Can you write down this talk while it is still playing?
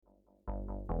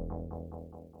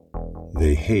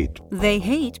They hate. They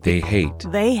hate. They hate.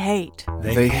 They hate.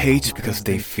 They hate because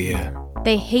they fear.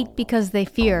 They hate because they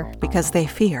fear. Because they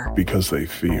fear. Because they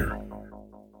fear.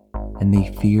 And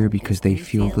they fear because they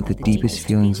feel that the deepest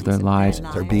feelings of their lives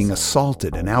are being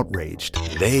assaulted and outraged.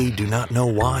 They do not know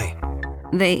why.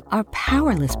 They are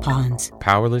powerless pawns.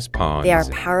 Powerless pawns. They are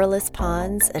powerless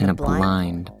pawns in a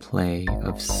blind play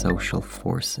of social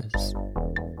forces.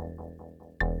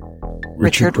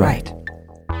 Richard Wright.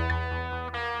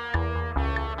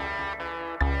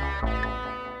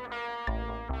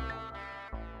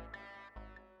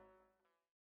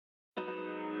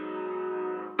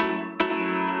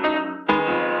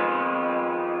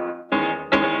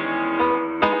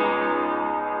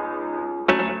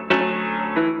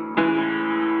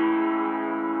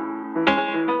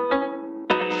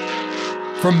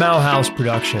 From Mauhaus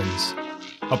Productions,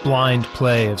 A Blind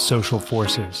Play of Social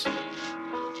Forces.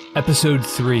 Episode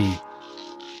 3,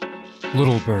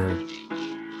 Little Bird.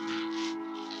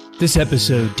 This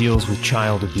episode deals with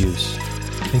child abuse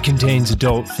and contains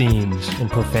adult themes and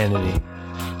profanity.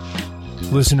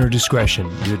 Listener discretion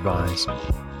is advised.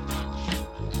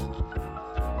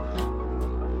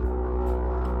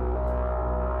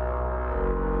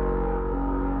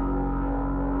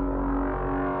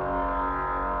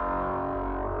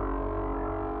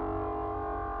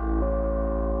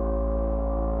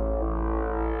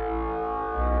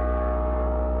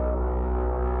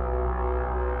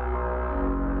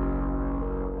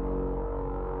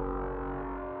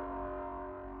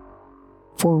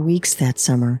 For weeks that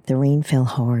summer, the rain fell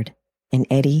hard, and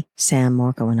Eddie, Sam,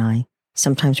 Marco, and I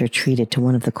sometimes retreated to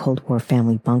one of the Cold War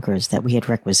family bunkers that we had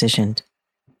requisitioned.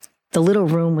 The little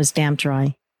room was damp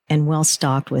dry and well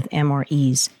stocked with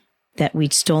MREs that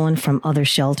we'd stolen from other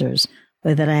shelters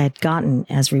or that I had gotten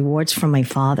as rewards from my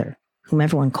father, whom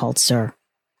everyone called Sir.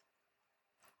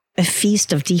 A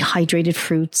feast of dehydrated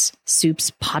fruits,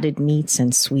 soups, potted meats,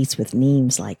 and sweets with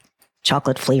names like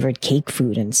chocolate-flavored cake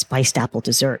food and spiced apple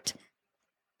dessert.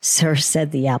 Sir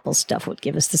said the apple stuff would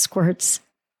give us the squirts.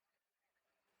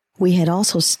 We had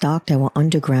also stocked our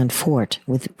underground fort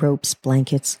with ropes,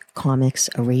 blankets, comics,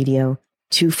 a radio,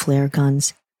 2 flare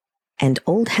guns, and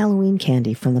old Halloween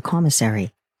candy from the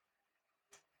commissary.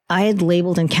 I had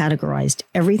labeled and categorized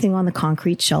everything on the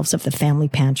concrete shelves of the family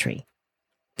pantry.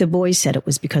 The boys said it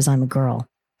was because I'm a girl,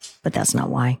 but that's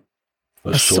not why.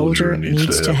 A soldier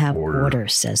needs to have order,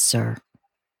 says Sir.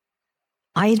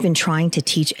 I had been trying to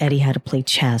teach Eddie how to play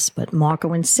chess, but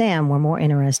Marco and Sam were more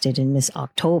interested in Miss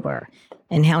October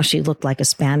and how she looked like a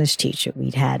Spanish teacher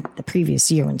we'd had the previous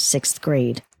year in 6th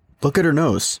grade. Look at her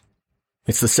nose.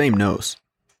 It's the same nose.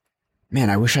 Man,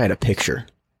 I wish I had a picture.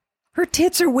 Her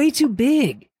tits are way too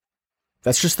big.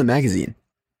 That's just the magazine.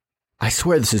 I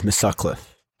swear this is Miss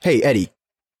Sutcliffe. Hey, Eddie,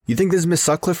 you think this is Miss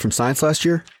Sutcliffe from science last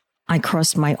year? I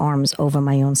crossed my arms over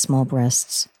my own small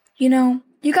breasts. You know,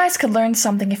 you guys could learn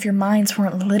something if your minds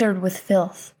weren't littered with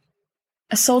filth.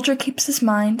 A soldier keeps his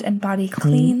mind and body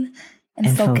clean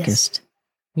and focused.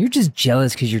 You're just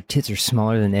jealous because your tits are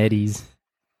smaller than Eddie's.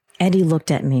 Eddie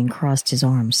looked at me and crossed his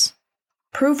arms.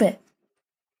 Prove it.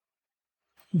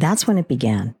 That's when it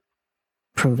began.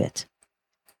 Prove it.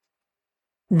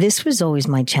 This was always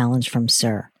my challenge from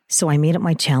Sir, so I made it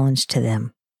my challenge to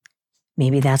them.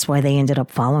 Maybe that's why they ended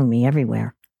up following me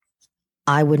everywhere.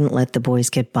 I wouldn't let the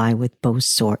boys get by with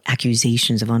boasts or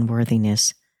accusations of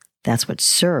unworthiness. That's what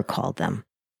Sir called them.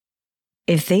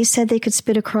 If they said they could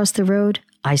spit across the road,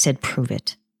 I said prove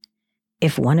it.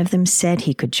 If one of them said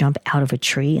he could jump out of a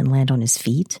tree and land on his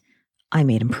feet, I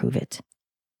made him prove it.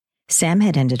 Sam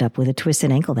had ended up with a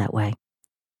twisted ankle that way.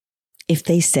 If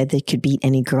they said they could beat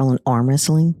any girl in arm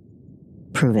wrestling,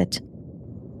 prove it.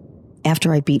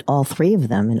 After I beat all 3 of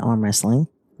them in arm wrestling,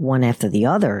 one after the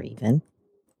other even,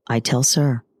 I tell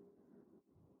Sir.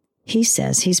 He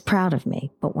says he's proud of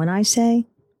me, but when I say,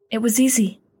 it was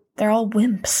easy. They're all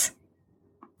wimps.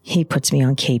 He puts me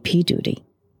on KP duty.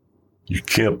 You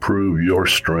can't prove your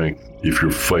strength if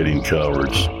you're fighting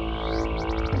cowards.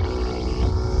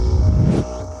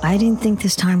 I didn't think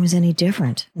this time was any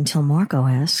different until Marco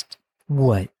asked,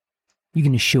 What? You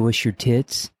gonna show us your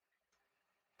tits?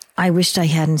 I wished I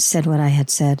hadn't said what I had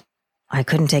said. I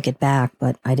couldn't take it back,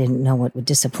 but I didn't know what would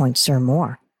disappoint Sir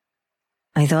more.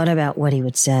 I thought about what he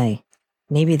would say.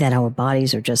 Maybe that our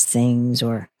bodies are just things,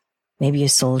 or maybe a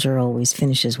soldier always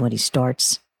finishes what he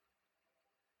starts.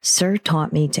 Sir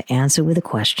taught me to answer with a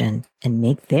question and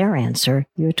make their answer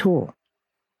your tool.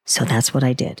 So that's what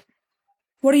I did.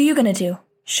 What are you going to do?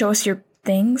 Show us your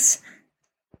things?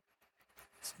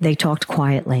 They talked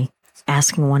quietly,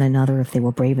 asking one another if they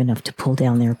were brave enough to pull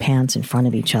down their pants in front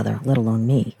of each other, let alone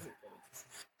me.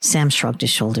 Sam shrugged his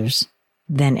shoulders.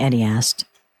 Then Eddie asked,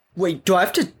 Wait, do I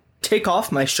have to take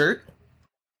off my shirt?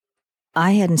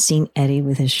 I hadn't seen Eddie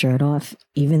with his shirt off,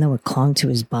 even though it clung to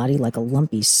his body like a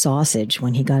lumpy sausage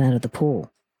when he got out of the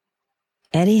pool.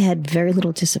 Eddie had very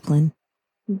little discipline,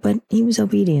 but he was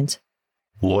obedient.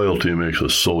 Loyalty makes a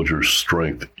soldier's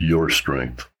strength your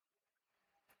strength.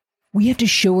 We have to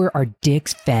show her our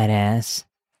dicks, fat ass.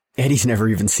 Eddie's never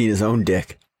even seen his own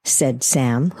dick, said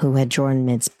Sam, who had drawn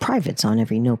Mid's privates on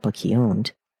every notebook he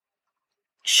owned.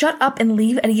 Shut up and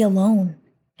leave Eddie alone.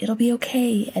 It'll be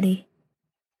okay, Eddie.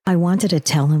 I wanted to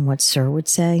tell him what Sir would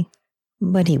say,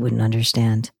 but he wouldn't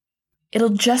understand. It'll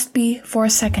just be for a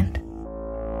second.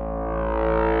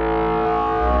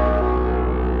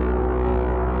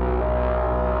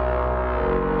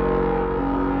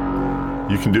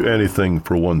 You can do anything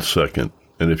for 1 second,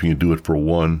 and if you can do it for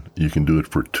 1, you can do it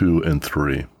for 2 and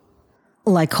 3.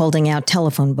 Like holding out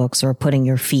telephone books or putting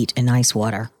your feet in ice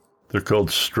water. They're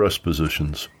called stress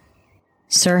positions.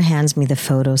 Sir hands me the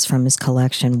photos from his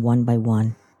collection one by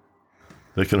one.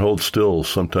 They can hold still,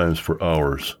 sometimes for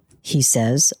hours. He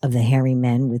says, of the hairy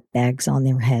men with bags on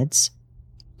their heads.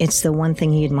 It's the one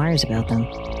thing he admires about them.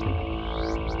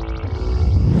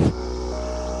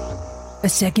 A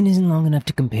second isn't long enough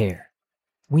to compare.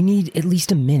 We need at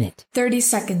least a minute. 30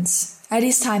 seconds.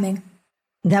 Eddie's timing.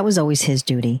 That was always his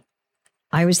duty.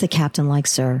 I was the captain like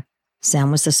Sir.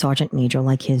 Sam was the sergeant major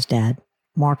like his dad.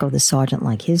 Marco the sergeant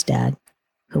like his dad,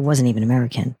 who wasn't even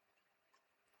American.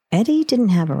 Eddie didn't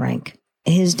have a rank.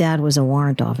 His dad was a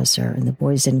warrant officer, and the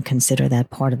boys didn't consider that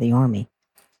part of the army.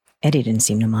 Eddie didn't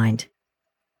seem to mind.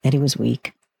 Eddie was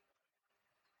weak.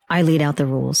 I laid out the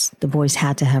rules. The boys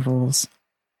had to have rules.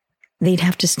 They'd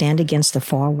have to stand against the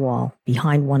far wall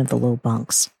behind one of the low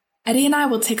bunks. Eddie and I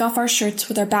will take off our shirts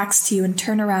with our backs to you and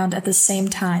turn around at the same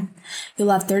time. You'll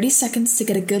have 30 seconds to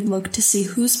get a good look to see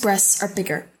whose breasts are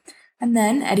bigger. And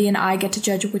then Eddie and I get to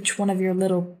judge which one of your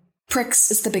little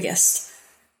pricks is the biggest.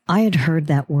 I had heard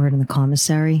that word in the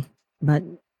commissary, but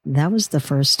that was the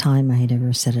first time I had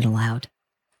ever said it aloud.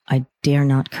 I dare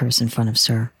not curse in front of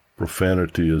Sir.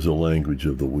 Profanity is a language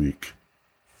of the weak.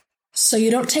 So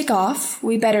you don't take off.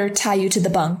 We better tie you to the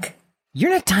bunk.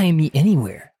 You're not tying me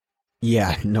anywhere.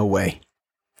 Yeah, no way.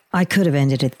 I could have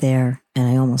ended it there, and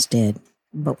I almost did.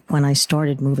 But when I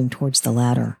started moving towards the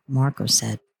ladder, Marco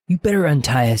said, You better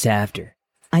untie us after.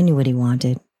 I knew what he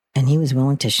wanted, and he was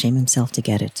willing to shame himself to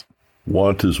get it.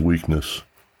 Want is weakness.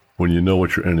 When you know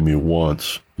what your enemy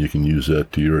wants, you can use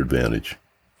that to your advantage.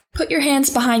 Put your hands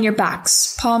behind your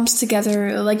backs, palms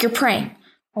together like you're praying,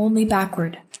 only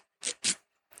backward.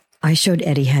 I showed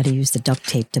Eddie how to use the duct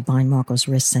tape to bind Marco's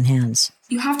wrists and hands.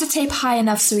 You have to tape high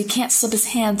enough so he can't slip his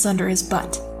hands under his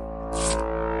butt.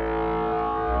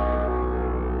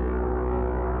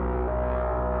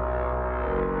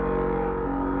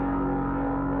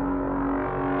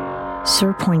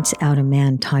 Sir points out a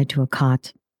man tied to a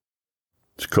cot.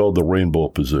 It's called the rainbow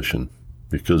position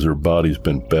because their body's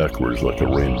bent backwards like a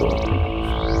rainbow.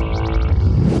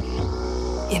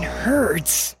 It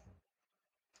hurts.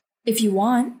 If you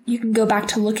want, you can go back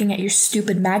to looking at your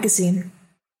stupid magazine.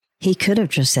 He could have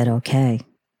just said okay,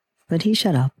 but he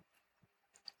shut up.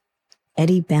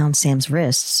 Eddie bound Sam's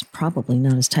wrists, probably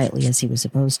not as tightly as he was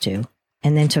supposed to,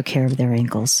 and then took care of their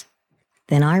ankles.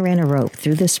 Then I ran a rope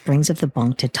through the springs of the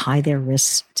bunk to tie their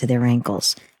wrists to their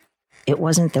ankles. It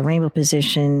wasn't the rainbow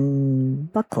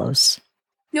position, but close.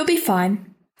 You'll be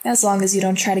fine, as long as you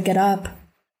don't try to get up.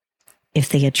 If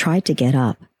they had tried to get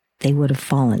up, they would have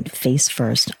fallen face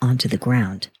first onto the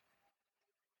ground.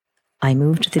 I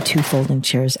moved the 2 folding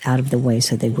chairs out of the way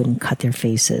so they wouldn't cut their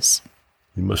faces.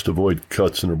 You must avoid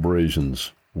cuts and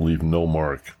abrasions. Leave no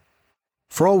mark.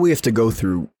 For all we have to go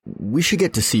through, we should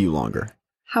get to see you longer.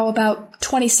 How about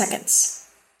 20 seconds?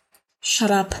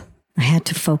 Shut up. I had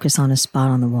to focus on a spot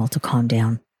on the wall to calm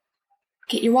down.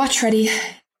 Get your watch ready.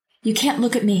 You can't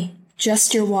look at me.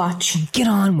 Just your watch. Get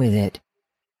on with it.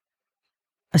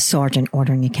 A sergeant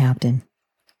ordering a captain.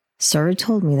 Sir had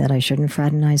told me that I shouldn't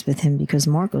fraternize with him because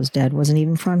Marco's dad wasn't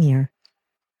even from here.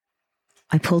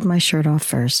 I pulled my shirt off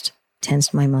first,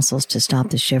 tensed my muscles to stop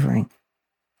the shivering.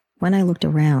 When I looked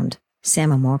around,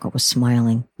 Sam and Marco were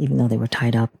smiling, even though they were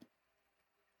tied up.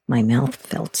 My mouth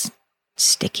felt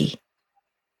sticky.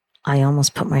 I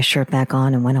almost put my shirt back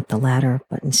on and went up the ladder,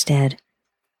 but instead,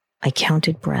 I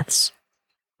counted breaths.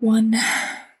 1,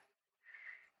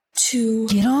 2,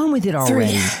 Get on with it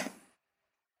already. 3.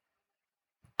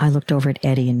 I looked over at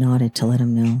Eddie and nodded to let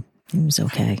him know it was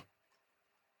okay.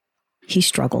 He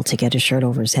struggled to get his shirt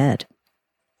over his head.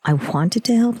 I wanted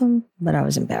to help him, but I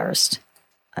was embarrassed.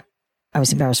 I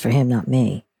was embarrassed for him, not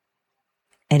me.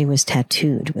 Eddie was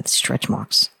tattooed with stretch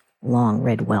marks, long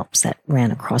red whelps that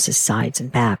ran across his sides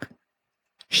and back.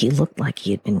 He looked like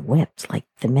he had been whipped, like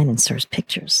the men in Sir's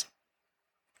pictures.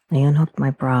 I unhooked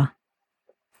my bra.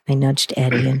 I nudged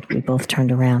Eddie, and we both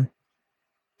turned around.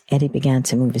 Eddie began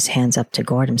to move his hands up to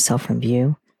guard himself from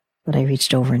view, but I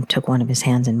reached over and took one of his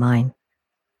hands in mine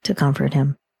to comfort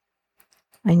him.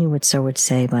 I knew what Sir would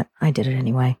say, but I did it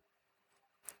anyway.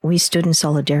 We stood in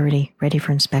solidarity, ready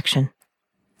for inspection.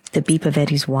 The beep of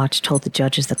Eddie's watch told the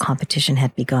judges the competition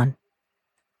had begun.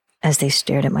 As they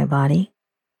stared at my body,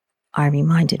 I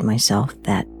reminded myself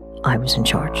that I was in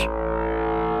charge.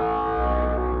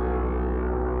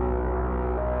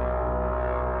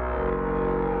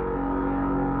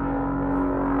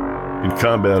 In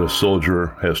combat, a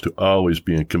soldier has to always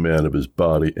be in command of his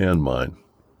body and mind.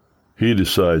 He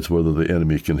decides whether the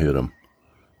enemy can hit him.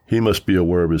 He must be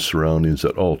aware of his surroundings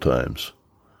at all times.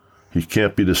 He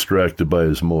can't be distracted by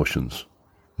his emotions.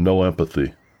 No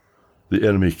empathy. The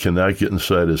enemy cannot get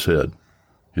inside his head.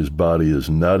 His body is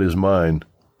not his mind,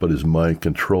 but his mind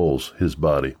controls his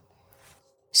body.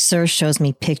 Sir shows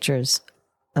me pictures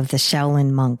of the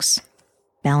Shaolin monks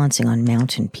balancing on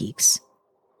mountain peaks,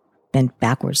 bent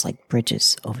backwards like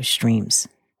bridges over streams.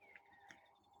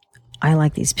 I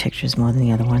like these pictures more than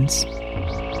the other ones.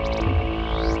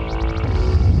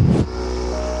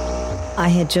 I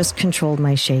had just controlled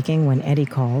my shaking when Eddie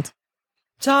called.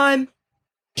 Time!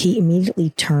 He immediately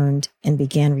turned and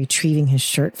began retrieving his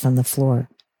shirt from the floor.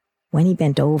 When he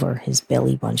bent over, his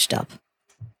belly bunched up.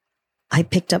 I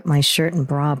picked up my shirt and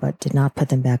bra but did not put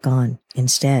them back on.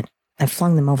 Instead, I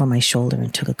flung them over my shoulder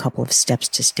and took a couple of steps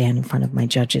to stand in front of my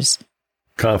judges.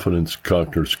 Confidence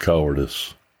conquers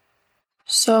cowardice.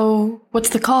 So, what's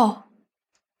the call?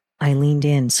 I leaned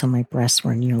in so my breasts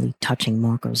were nearly touching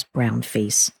Marco's brown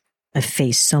face, a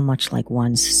face so much like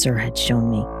ones Sir had shown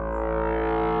me.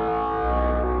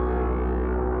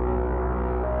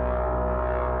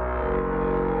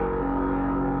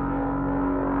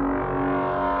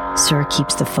 Sir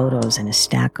keeps the photos in a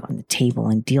stack on the table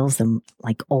and deals them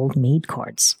like old maid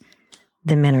cards.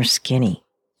 The men are skinny.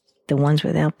 The ones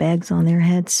without bags on their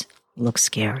heads look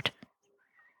scared.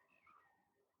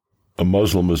 A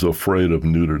Muslim is afraid of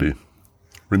nudity.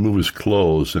 Remove his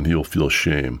clothes and he'll feel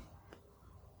shame.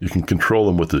 You can control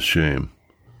him with his shame,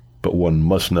 but one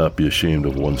must not be ashamed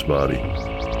of one's body.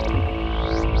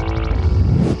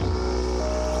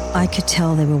 I could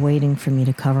tell they were waiting for me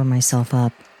to cover myself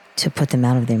up, to put them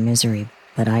out of their misery,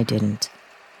 but I didn't.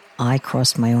 I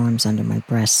crossed my arms under my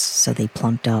breasts so they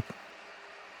plumped up.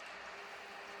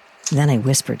 Then I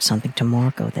whispered something to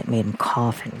Marco that made him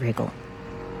cough and wriggle.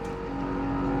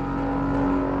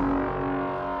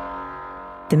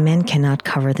 The men cannot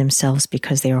cover themselves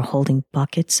because they are holding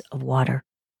buckets of water.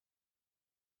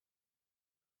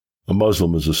 A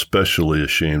Muslim is especially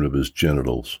ashamed of his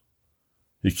genitals.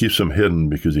 He keeps them hidden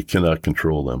because he cannot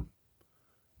control them.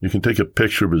 You can take a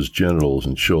picture of his genitals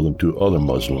and show them to other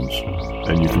Muslims,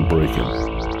 and you can break him.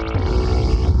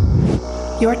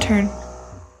 Your turn.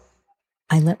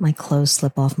 I let my clothes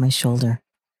slip off my shoulder.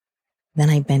 Then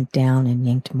I bent down and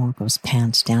yanked Marco's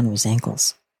pants down to his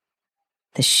ankles.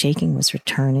 The shaking was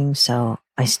returning, so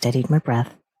I steadied my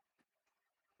breath.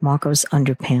 Marco's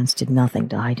underpants did nothing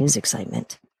to hide his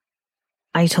excitement.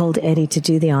 I told Eddie to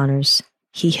do the honors.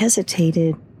 He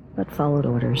hesitated, but followed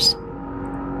orders.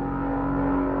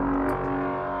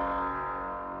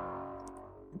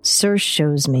 Sir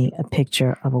shows me a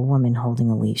picture of a woman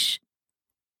holding a leash.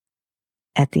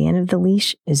 At the end of the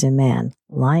leash is a man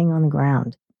lying on the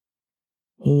ground.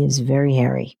 He is very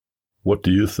hairy. What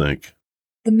do you think?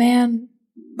 The man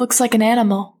looks like an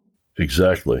animal.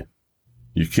 Exactly.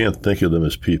 You can't think of them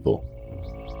as people.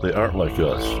 They aren't like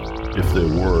us. If they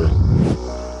were...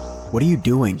 What are you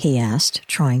doing? He asked,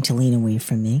 trying to lean away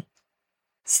from me.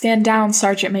 Stand down,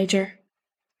 Sergeant Major.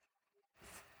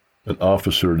 An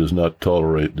officer does not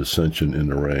tolerate dissension in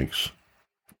the ranks.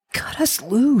 Cut us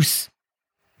loose.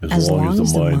 As long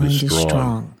as the mind is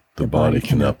strong, the body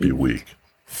cannot be weak.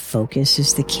 Focus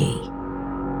is the key.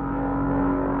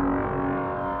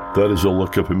 That is a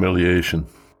look of humiliation.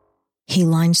 He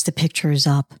lines the pictures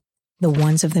up. The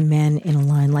ones of the men in a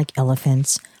line like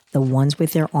elephants, the ones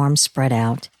with their arms spread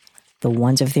out, the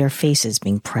ones of their faces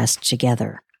being pressed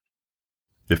together.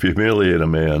 If you humiliate a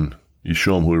man, you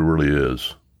show him who he really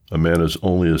is. A man is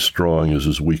only as strong as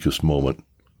his weakest moment.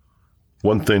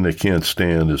 One thing they can't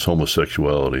stand is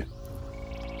homosexuality.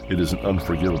 It is an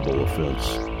unforgivable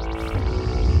offense.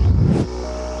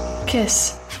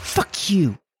 Kiss. Fuck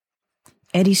you.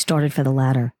 Eddie started for the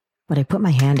ladder, but I put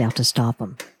my hand out to stop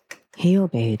him. He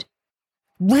obeyed.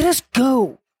 Let us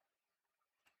go.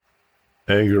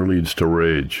 Anger leads to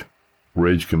rage.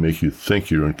 Rage can make you think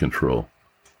you're in control.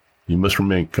 You must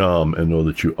remain calm and know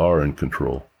that you are in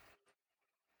control.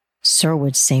 Sir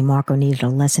would say Marco needed a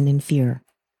lesson in fear.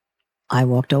 I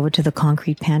walked over to the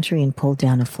concrete pantry and pulled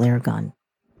down a flare gun.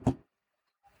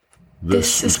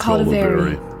 This is called a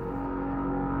Very.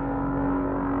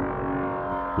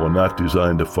 While not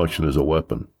designed to function as a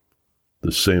weapon,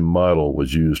 the same model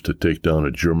was used to take down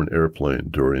a German airplane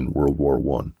during World War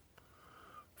I.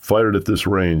 Fired at this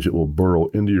range, it will burrow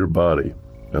into your body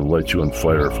and light you on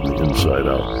fire from the inside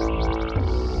out.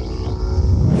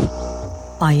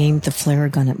 I aimed the flare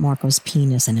gun at Marco's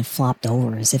penis and it flopped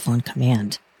over as if on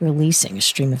command, releasing a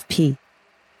stream of pee.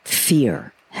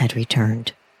 Fear had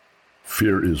returned.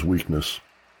 Fear is weakness.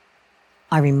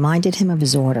 I reminded him of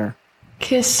his order.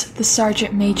 Kiss the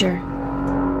Sergeant Major.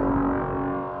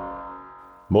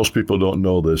 Most people don't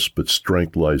know this, but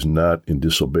strength lies not in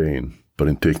disobeying, but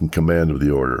in taking command of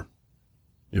the order.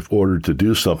 If ordered to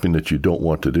do something that you don't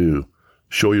want to do,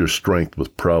 show your strength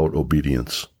with proud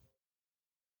obedience.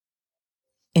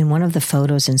 In one of the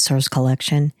photos in Sir's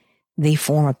collection, they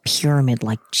form a pyramid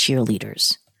like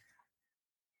cheerleaders.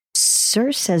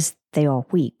 Sir says they are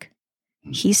weak.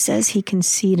 He says he can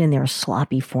see it in their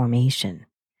sloppy formation.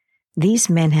 These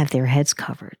men have their heads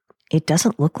covered. It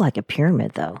doesn't look like a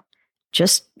pyramid, though.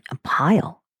 Just a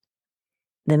pile.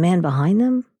 The man behind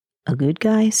them, a good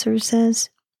guy, Sir says,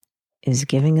 is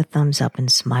giving a thumbs up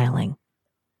and smiling.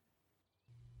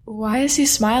 Why is he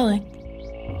smiling?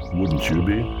 Wouldn't you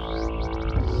be?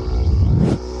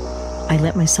 I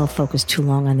let myself focus too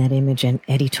long on that image and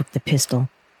Eddie took the pistol.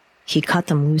 He cut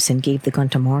them loose and gave the gun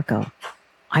to Marco.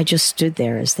 I just stood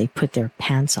there as they put their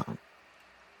pants on.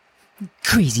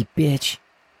 Crazy bitch.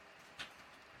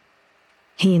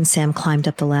 He and Sam climbed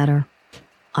up the ladder.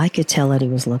 I could tell Eddie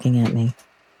was looking at me.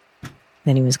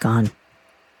 Then he was gone.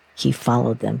 He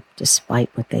followed them,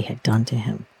 despite what they had done to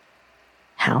him.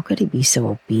 How could he be so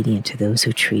obedient to those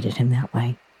who treated him that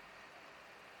way?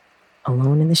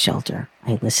 Alone in the shelter,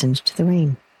 I listened to the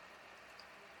rain.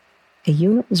 A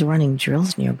unit was running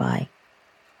drills nearby.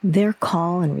 Their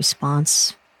call and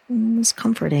response was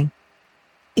comforting.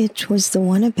 It was the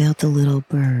one about the little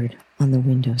bird on the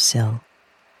windowsill.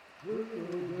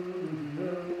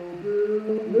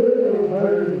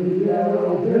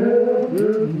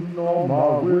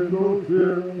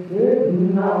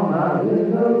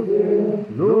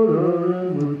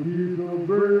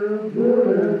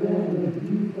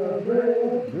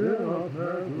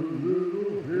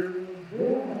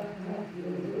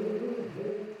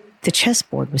 The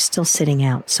chessboard was still sitting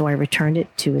out, so I returned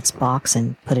it to its box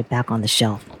and put it back on the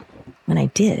shelf. When I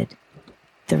did,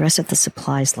 the rest of the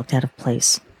supplies looked out of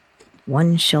place.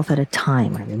 One shelf at a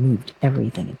time, I removed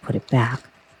everything and put it back.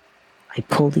 I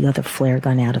pulled the other flare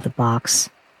gun out of the box.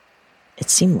 It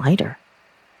seemed lighter.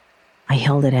 I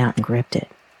held it out and gripped it,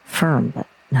 firm but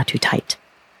not too tight.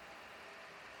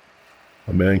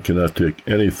 A man cannot take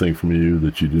anything from you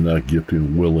that you do not give to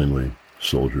him willingly,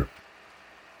 soldier.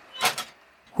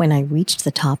 When I reached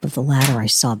the top of the ladder, I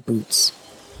saw Boots.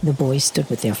 The boys stood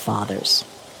with their fathers.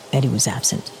 Eddie was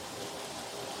absent.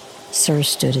 Sir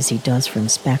stood as he does for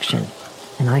inspection,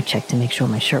 and I checked to make sure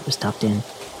my shirt was tucked in.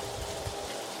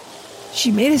 She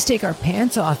made us take our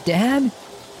pants off, Dad.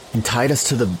 And tied us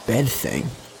to the bed thing.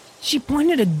 She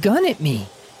pointed a gun at me.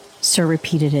 Sir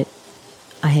repeated it.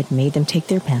 I had made them take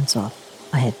their pants off.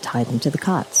 I had tied them to the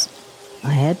cots.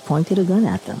 I had pointed a gun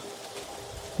at them.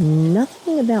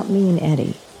 Nothing about me and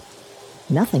Eddie.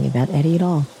 Nothing about Eddie at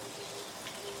all.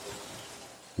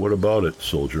 What about it,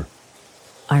 soldier?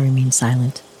 I remained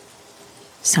silent.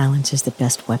 Silence is the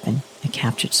best weapon a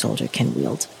captured soldier can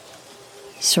wield.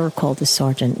 Sir called the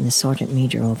sergeant and the sergeant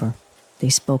major over. They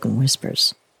spoke in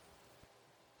whispers.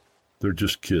 They're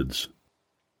just kids.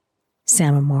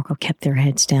 Sam and Marco kept their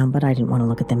heads down, but I didn't want to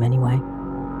look at them anyway.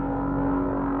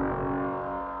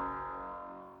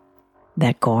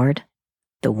 That guard,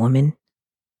 the woman,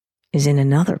 is in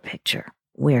another picture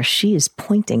where she is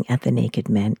pointing at the naked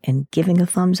men and giving a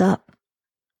thumbs up.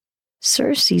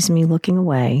 Sir sees me looking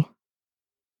away.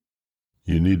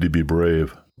 You need to be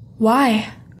brave.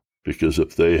 Why? Because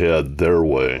if they had their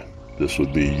way, this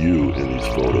would be you in these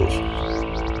photos.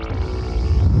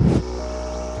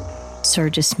 Sir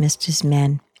dismissed his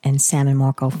men, and Sam and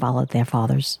Marco followed their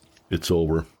fathers. It's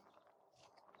over.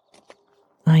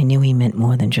 I knew he meant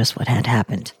more than just what had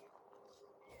happened.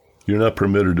 You're not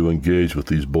permitted to engage with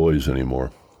these boys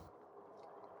anymore.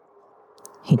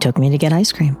 He took me to get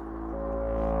ice cream.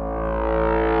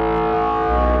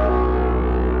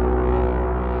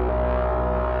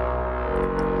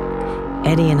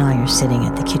 Eddie and I are sitting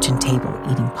at the kitchen table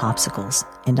eating popsicles,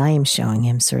 and I am showing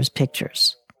him Sir's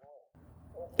pictures.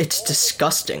 It's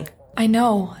disgusting. I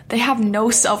know. They have no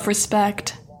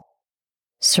self-respect.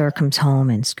 Sir comes home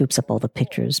and scoops up all the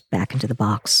pictures back into the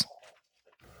box.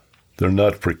 They're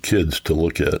not for kids to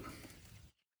look at.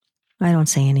 I don't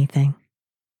say anything.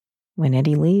 When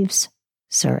Eddie leaves,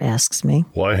 Sir asks me,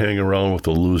 Why hang around with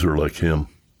a loser like him?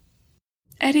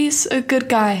 Eddie's a good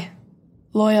guy.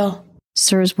 Loyal.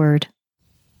 Sir's word.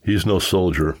 He's no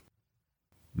soldier.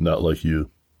 Not like you.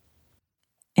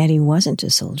 Eddie wasn't a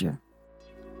soldier.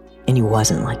 And he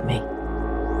wasn't like me.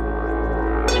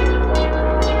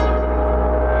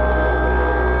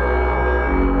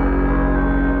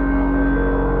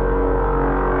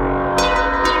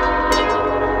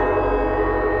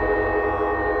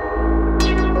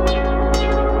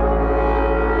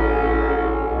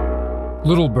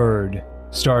 Little Bird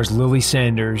stars Lily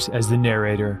Sanders as the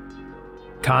narrator,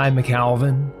 Kai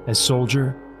McAlvin as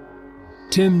Soldier,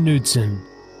 Tim Knudsen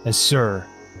as Sir,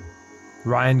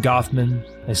 Ryan Goffman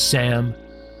as Sam,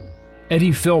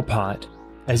 Eddie Philpott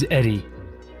as Eddie,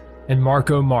 and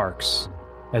Marco Marks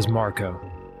as Marco.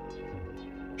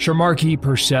 Sharmarke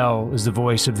Purcell is the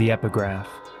voice of the epigraph.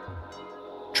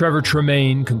 Trevor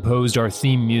Tremaine composed our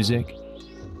theme music.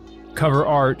 Cover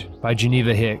art by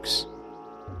Geneva Hicks.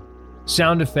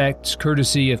 Sound effects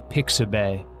courtesy of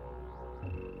Pixabay.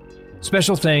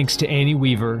 Special thanks to Annie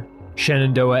Weaver,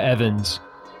 Shenandoah Evans,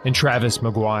 and Travis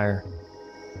McGuire.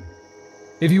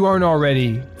 If you aren't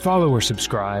already, follow or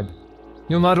subscribe.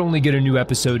 You'll not only get a new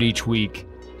episode each week,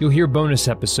 you'll hear bonus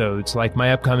episodes like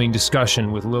my upcoming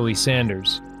discussion with Lily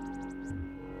Sanders.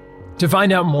 To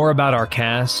find out more about our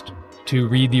cast, to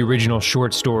read the original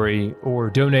short story, or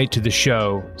donate to the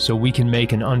show so we can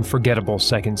make an unforgettable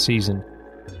second season,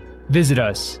 visit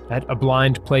us at A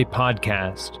Blind Play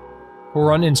Podcast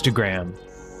or on Instagram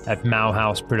at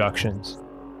Mauhouse Productions.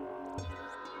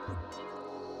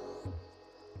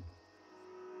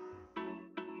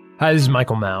 Hi, this is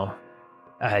Michael Mao.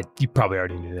 You probably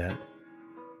already knew that.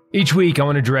 Each week, I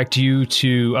want to direct you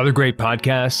to other great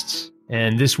podcasts,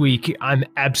 and this week, I'm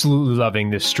absolutely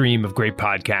loving this stream of great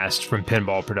podcasts from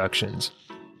Pinball Productions.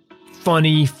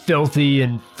 Funny, filthy,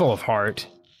 and full of heart.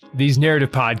 These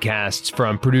narrative podcasts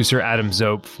from producer Adam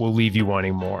Zope will leave you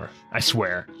wanting more, I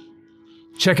swear.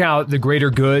 Check out The Greater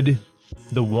Good,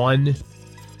 The One,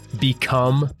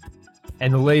 Become,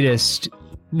 and the latest,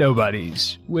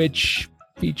 Nobodies, which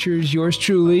features yours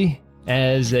truly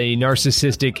as a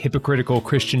narcissistic, hypocritical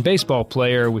Christian baseball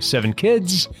player with 7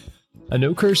 kids, a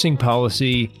no-cursing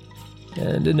policy,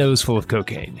 and a nose full of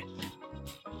cocaine.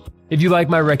 If you like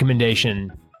my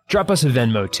recommendation, drop us a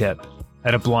Venmo tip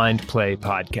at A Blind Play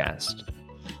Podcast.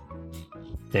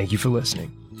 Thank you for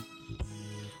listening.